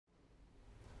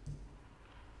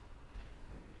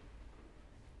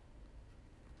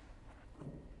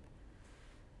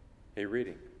A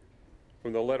reading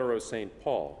from the letter of St.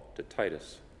 Paul to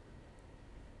Titus.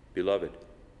 Beloved,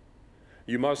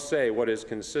 you must say what is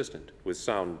consistent with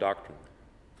sound doctrine,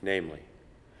 namely,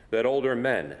 that older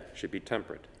men should be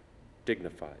temperate,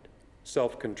 dignified,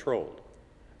 self-controlled,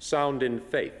 sound in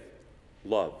faith,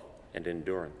 love, and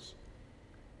endurance.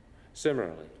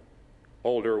 Similarly,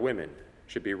 older women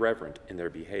should be reverent in their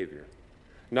behavior,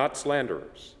 not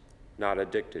slanderers, not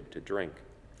addicted to drink,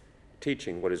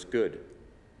 teaching what is good,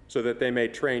 so that they may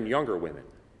train younger women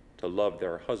to love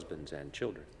their husbands and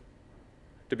children,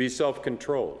 to be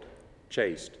self-controlled,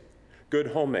 chaste, good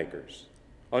homemakers,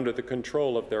 under the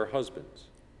control of their husbands,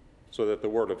 so that the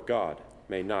word of God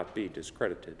may not be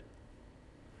discredited.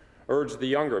 Urge the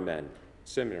younger men,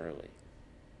 similarly,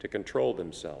 to control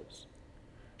themselves,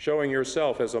 showing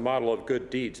yourself as a model of good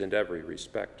deeds in every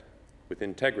respect, with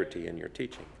integrity in your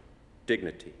teaching,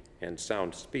 dignity, and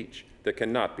sound speech that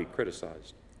cannot be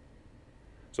criticized,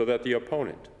 so that the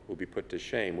opponent will be put to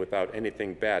shame without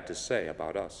anything bad to say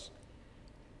about us.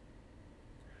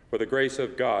 For the grace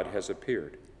of God has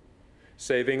appeared,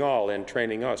 saving all and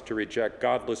training us to reject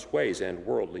godless ways and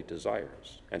worldly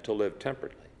desires, and to live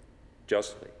temperately,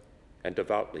 justly, and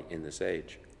devoutly in this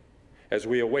age, as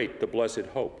we await the blessed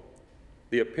hope,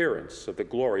 the appearance of the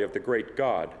glory of the great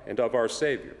God and of our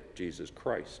Savior, Jesus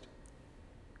Christ,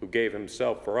 who gave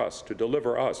himself for us to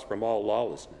deliver us from all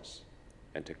lawlessness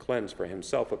and to cleanse for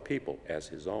himself a people as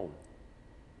his own,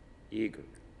 eager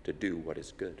to do what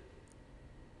is good.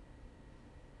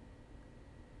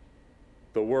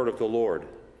 The word of the Lord.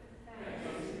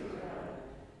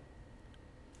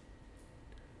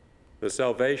 The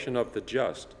salvation of the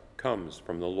just comes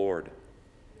from the Lord.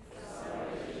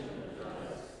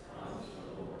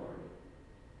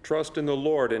 Trust in the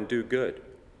Lord and do good,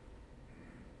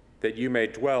 that you may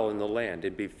dwell in the land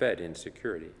and be fed in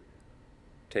security.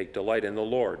 Take delight in the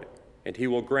Lord, and he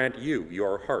will grant you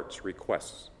your heart's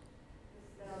requests.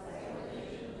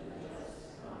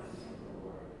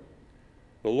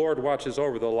 The Lord watches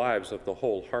over the lives of the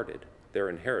wholehearted. Their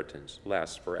inheritance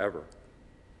lasts forever.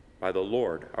 By the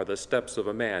Lord are the steps of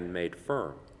a man made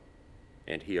firm,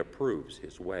 and he approves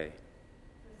his way.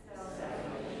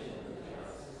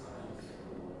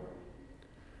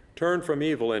 Turn from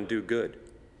evil and do good,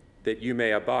 that you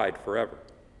may abide forever.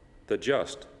 The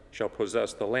just shall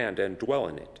possess the land and dwell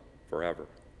in it forever.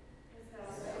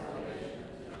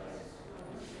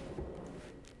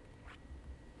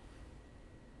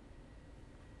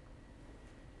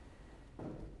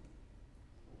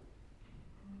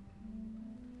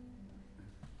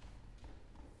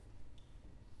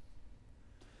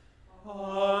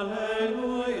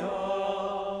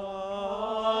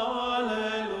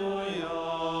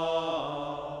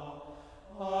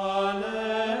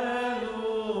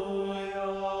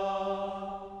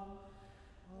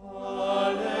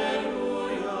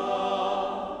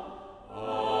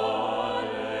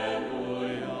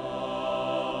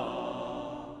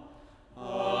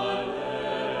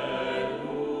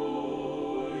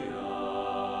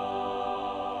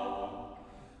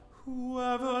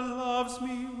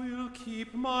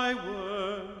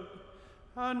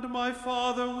 And my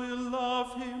Father will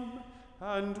love him,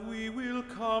 and we will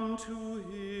come to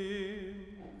him.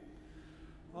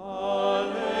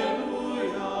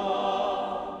 Alleluia,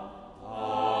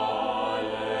 alleluia,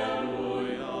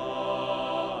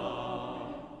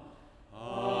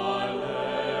 alleluia.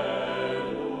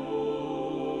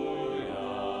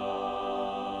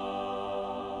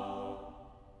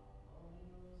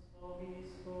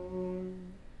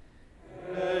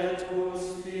 Et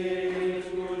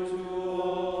Spiritu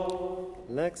tuo.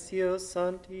 Lectio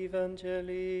Sancti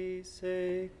Evangelii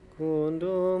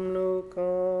secundum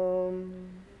Lucam.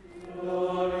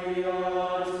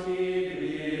 Gloria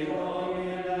tibi,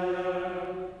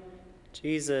 Domine.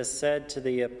 Jesus said to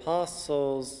the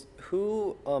apostles,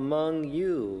 "Who among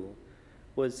you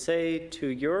would say to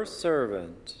your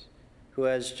servant who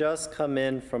has just come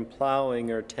in from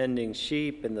plowing or tending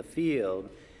sheep in the field,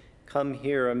 'Come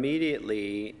here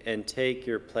immediately and take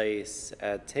your place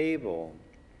at table'?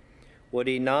 Would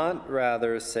he not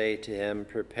rather say to him,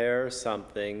 'Prepare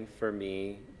something for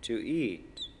me to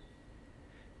eat'?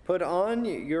 Put on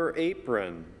your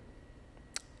apron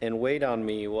and wait on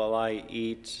me while I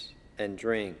eat and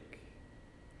drink.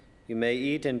 You may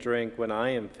eat and drink when I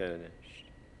am finished."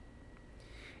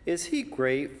 Is he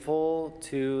grateful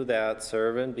to that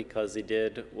servant because he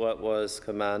did what was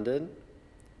commanded?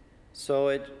 So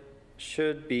it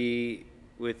should be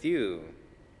with you.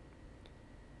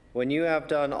 When you have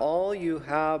done all you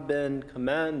have been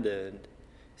commanded,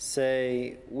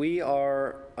 say, "We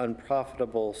are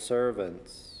unprofitable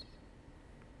servants.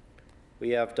 We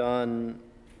have done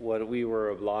what we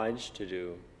were obliged to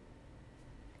do.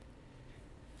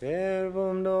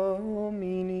 Verbum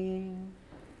Domini.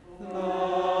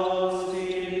 Laus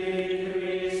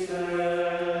tibi Christe.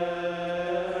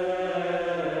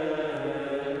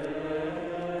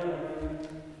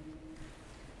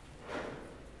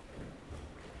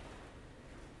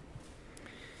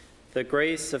 The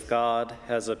grace of God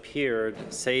has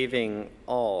appeared, saving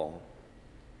all.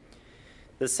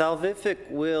 The salvific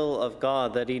will of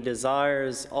God that he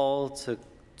desires all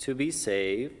to be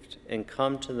saved and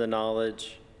come to the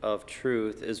knowledge of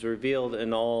truth is revealed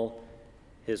in all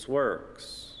his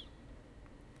works.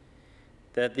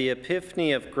 That the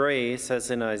epiphany of grace,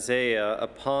 as in Isaiah,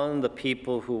 upon the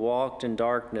people who walked in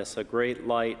darkness, a great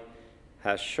light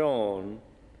has shone,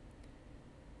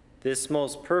 this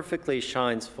most perfectly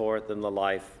shines forth in the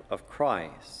life of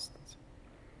Christ.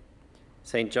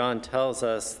 St. John tells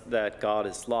us that God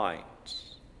is light.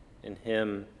 In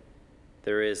him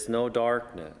there is no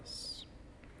darkness.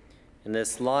 And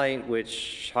this light which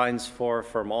shines forth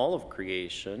from all of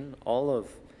creation, all of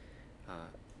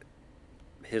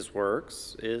his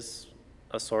works, is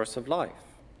a source of life.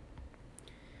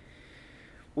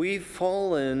 We've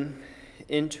fallen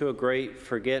into a great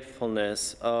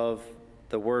forgetfulness of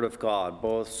the Word of God,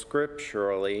 both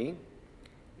scripturally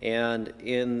and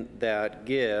in that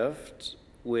gift,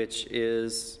 which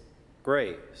is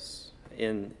grace,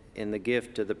 in the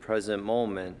gift of the present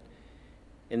moment,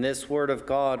 in this Word of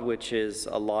God, which is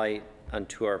a light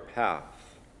unto our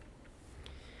path.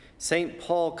 St.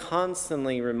 Paul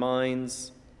constantly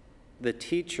reminds the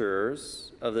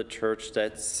teachers of the church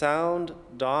that sound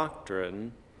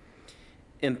doctrine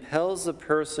impels the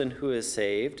person who is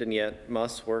saved and yet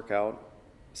must work out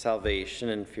salvation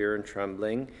in fear and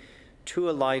trembling to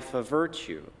a life of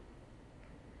virtue.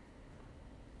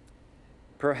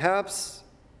 Perhaps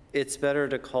it's better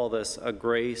to call this a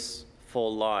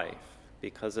graceful life,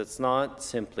 because it's not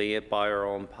simply by our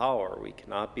own power. We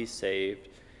cannot be saved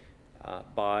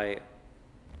by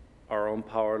our own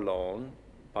power alone.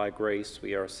 By grace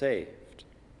we are saved.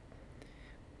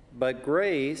 But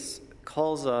grace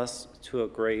calls us to a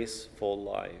graceful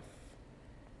life.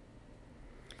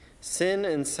 Sin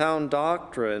and sound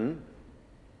doctrine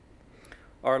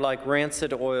are like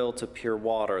rancid oil to pure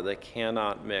water. They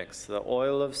cannot mix. The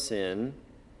oil of sin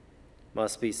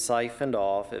must be siphoned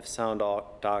off if sound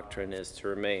doctrine is to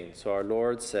remain. So our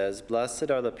Lord says, "Blessed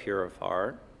are the pure of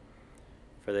heart,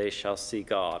 for they shall see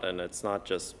God." And it's not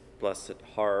just blessed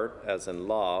heart as in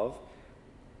love,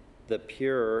 the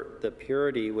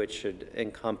purity which should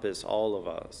encompass all of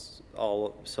us.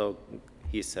 So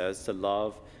he says to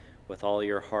love with all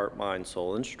your heart, mind,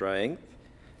 soul, and strength.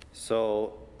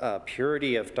 So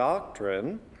purity of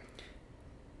doctrine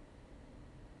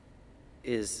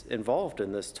is involved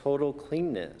in this total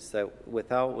cleanness, that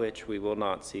without which we will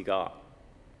not see God.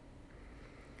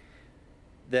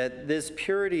 That this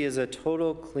purity is a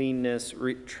total cleanness,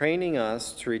 training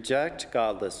us to reject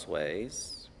godless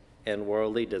ways and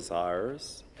worldly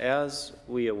desires as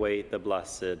we await the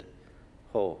blessed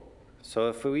hope. So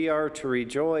if we are to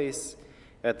rejoice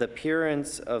at the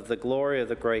appearance of the glory of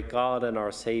the great God and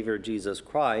our Savior Jesus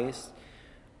Christ,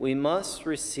 we must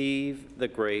receive the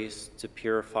grace to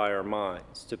purify our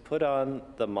minds, to put on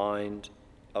the mind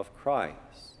of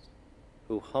Christ,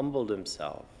 who humbled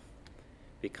himself,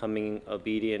 becoming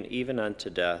obedient even unto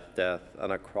death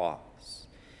on a cross.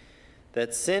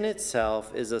 That sin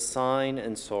itself is a sign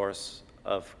and source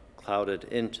of clouded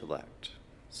intellect.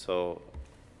 So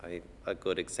a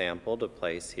good example to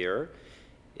place here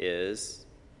is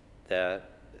that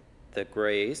the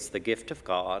grace, the gift of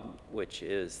God, which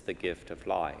is the gift of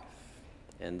life.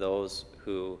 And those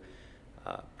who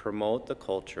promote the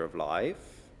culture of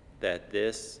life, that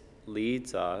this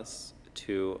leads us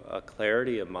to a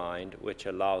clarity of mind which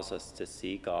allows us to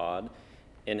see God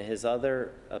in his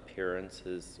other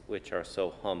appearances, which are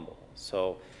so humble.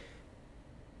 So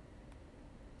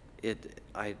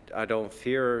I don't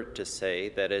fear to say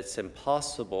that it's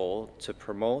impossible to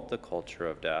promote the culture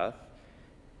of death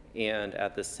and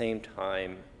at the same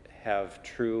time have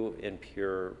true and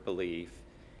pure belief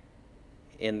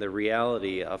in the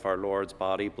reality of our Lord's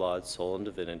body, blood, soul, and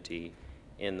divinity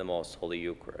in the most holy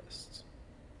Eucharist.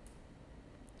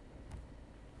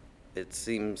 It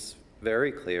seems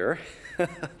very clear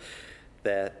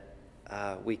that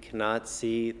we cannot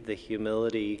see the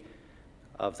humility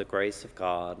of the grace of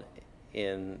God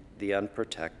in the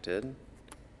unprotected,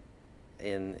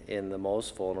 in the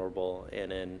most vulnerable,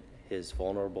 and in his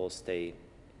vulnerable state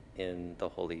in the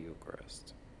Holy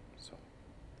Eucharist.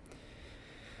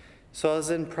 So as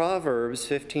in Proverbs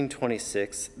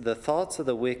 15:26, the thoughts of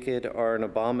the wicked are an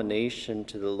abomination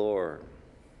to the Lord,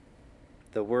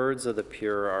 the words of the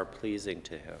pure are pleasing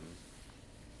to him.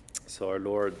 So our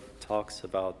Lord talks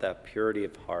about that purity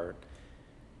of heart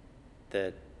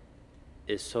that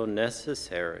is so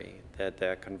necessary,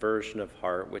 that conversion of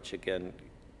heart, which again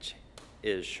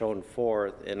is shown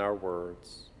forth in our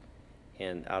words,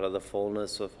 and out of the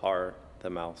fullness of heart the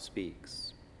mouth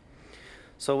speaks.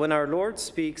 So when our Lord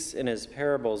speaks in his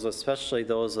parables, especially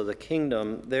those of the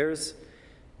kingdom, there's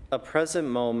a present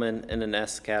moment and an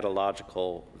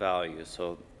eschatological value.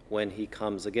 So when he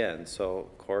comes again, so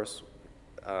of course,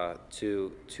 the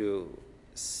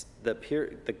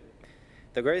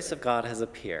grace of God has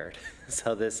appeared.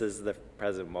 So this is the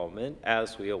present moment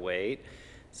as we await.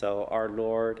 So our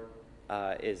Lord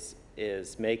is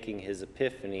making his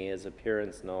epiphany, his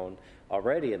appearance known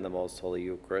already in the Most Holy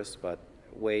Eucharist, but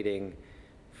waiting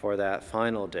for that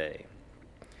final day.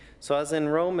 So as in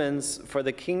Romans, for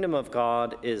the kingdom of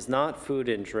God is not food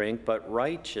and drink, but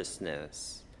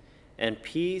righteousness and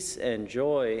peace and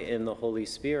joy in the Holy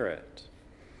Spirit.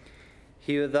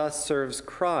 He who thus serves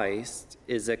Christ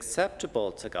is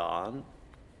acceptable to God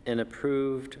and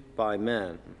approved by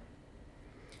men.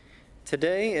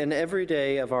 Today and every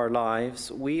day of our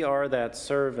lives, we are that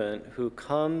servant who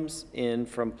comes in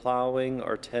from plowing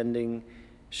or tending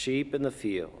sheep in the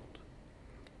field.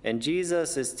 And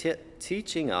Jesus is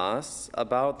teaching us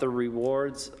about the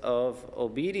rewards of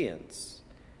obedience,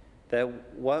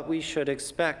 that what we should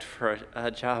expect for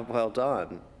a job well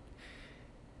done.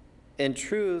 In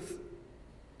truth,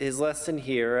 his lesson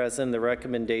here, as in the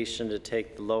recommendation to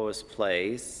take the lowest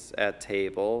place at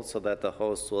table so that the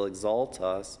host will exalt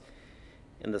us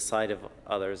in the sight of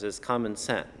others, is common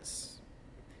sense.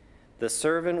 The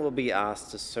servant will be asked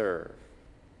to serve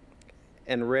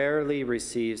and rarely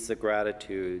receives the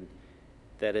gratitude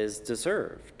that is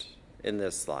deserved in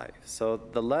this life. So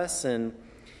the lesson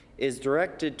is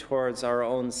directed towards our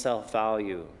own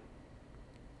self-value,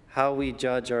 how we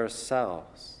judge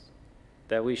ourselves,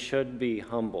 that we should be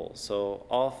humble. So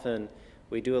often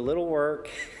we do a little work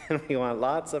and we want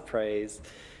lots of praise,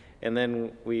 and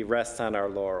then we rest on our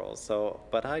laurels. So,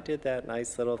 but I did that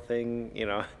nice little thing,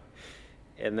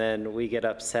 and then we get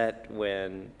upset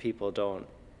when people don't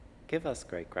give us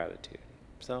great gratitude.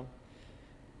 So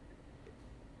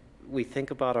we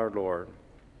think about our Lord,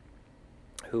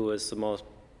 who is the most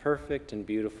perfect and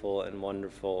beautiful and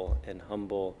wonderful and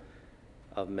humble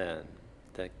of men,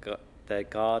 that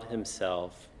God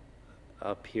himself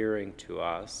appearing to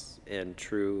us in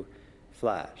true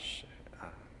flesh,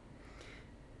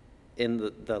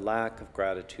 in the lack of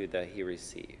gratitude that he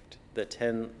received. The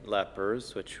 10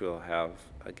 lepers, which we'll have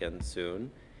again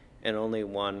soon, and only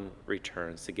one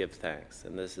returns to give thanks.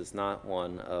 And this is not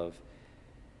one of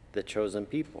the chosen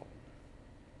people.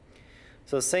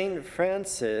 So St.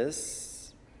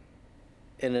 Francis,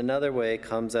 in another way,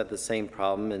 comes at the same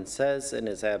problem and says in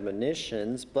his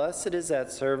admonitions, "Blessed is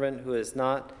that servant who is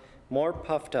not more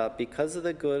puffed up because of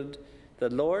the good the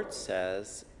Lord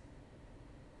says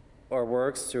or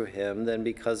works through him than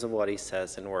because of what he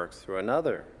says and works through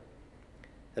another.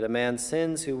 That a man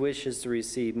sins who wishes to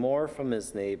receive more from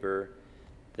his neighbor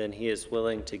than he is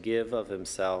willing to give of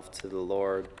himself to the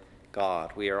Lord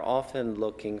God." We are often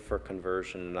looking for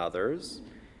conversion in others,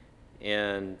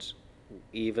 and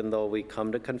even though we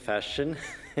come to confession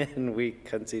and we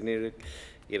continue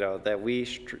to, that we,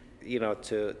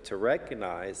 to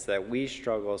recognize that we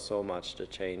struggle so much to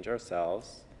change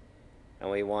ourselves, and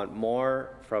we want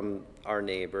more from our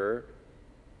neighbor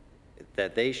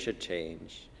that they should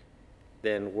change,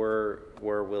 then we're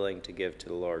willing to give to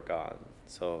the Lord God.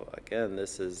 So again,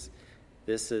 this is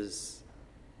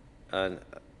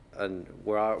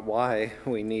why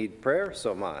we need prayer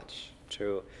so much,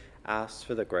 to ask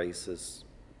for the graces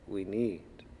we need.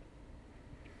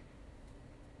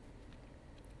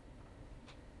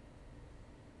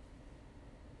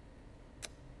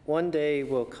 One day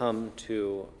we'll come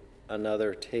to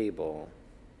another table,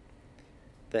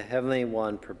 the heavenly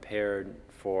one prepared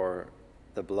for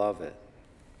the beloved.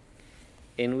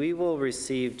 And we will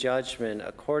receive judgment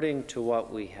according to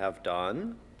what we have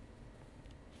done,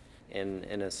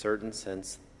 in a certain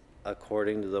sense,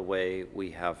 according to the way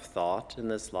we have thought in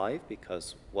this life,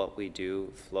 because what we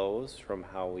do flows from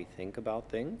how we think about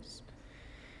things.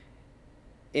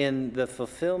 In the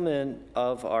fulfillment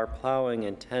of our plowing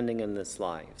and tending in this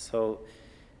life, so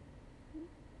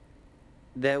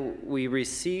that we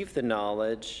receive the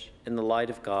knowledge in the light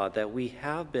of God that we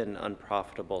have been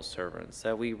unprofitable servants,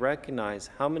 that we recognize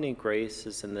how many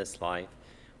graces in this life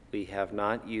we have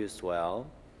not used well,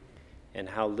 and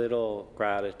how little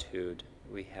gratitude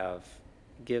we have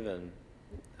given,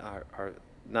 are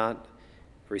not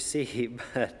received,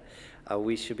 but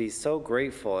we should be so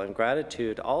grateful, and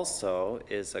gratitude also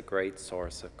is a great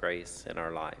source of grace in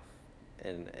our life.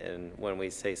 And when we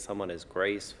say someone is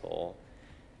graceful,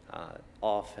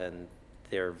 often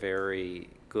they're very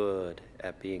good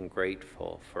at being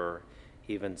grateful for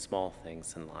even small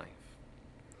things in life.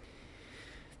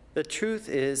 The truth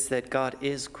is that God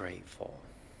is grateful,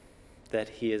 that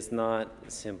he is not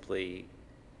simply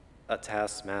a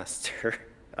taskmaster,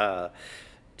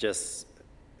 just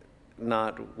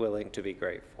not willing to be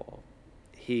grateful.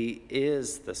 He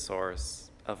is the source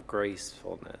of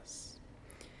gracefulness.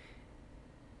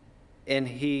 And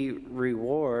he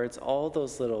rewards all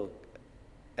those little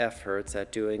efforts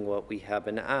at doing what we have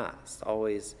been asked,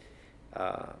 always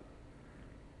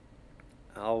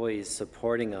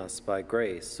supporting us by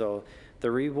grace. So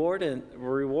the reward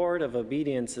of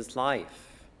obedience is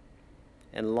life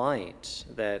and light,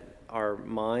 that our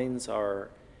minds are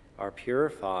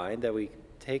purified, that we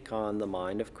take on the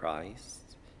mind of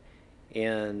Christ,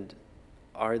 and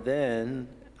are then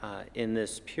in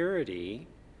this purity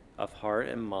of heart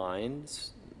and mind,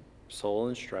 soul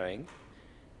and strength,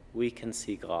 we can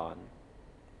see God.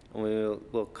 And we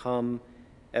will come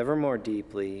ever more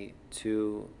deeply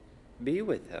to be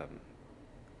with him.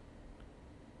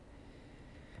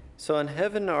 So in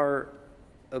heaven, our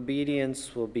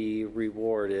obedience will be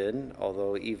rewarded,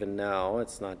 although even now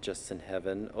it's not just in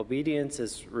heaven. Obedience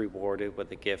is rewarded with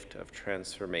the gift of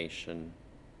transformation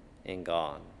in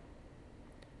God.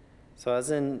 So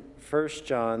as in 1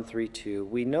 John 3:2,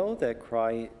 we know that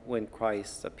when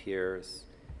Christ appears,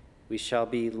 we shall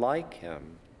be like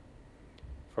him,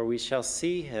 for we shall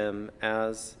see him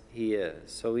as he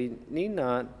is. So we need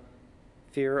not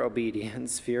fear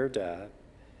obedience, fear death,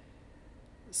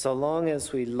 so long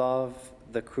as we love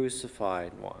the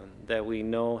crucified one, that we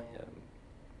know him,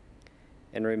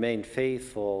 and remain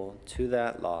faithful to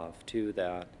that love, to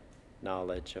that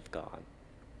knowledge of God.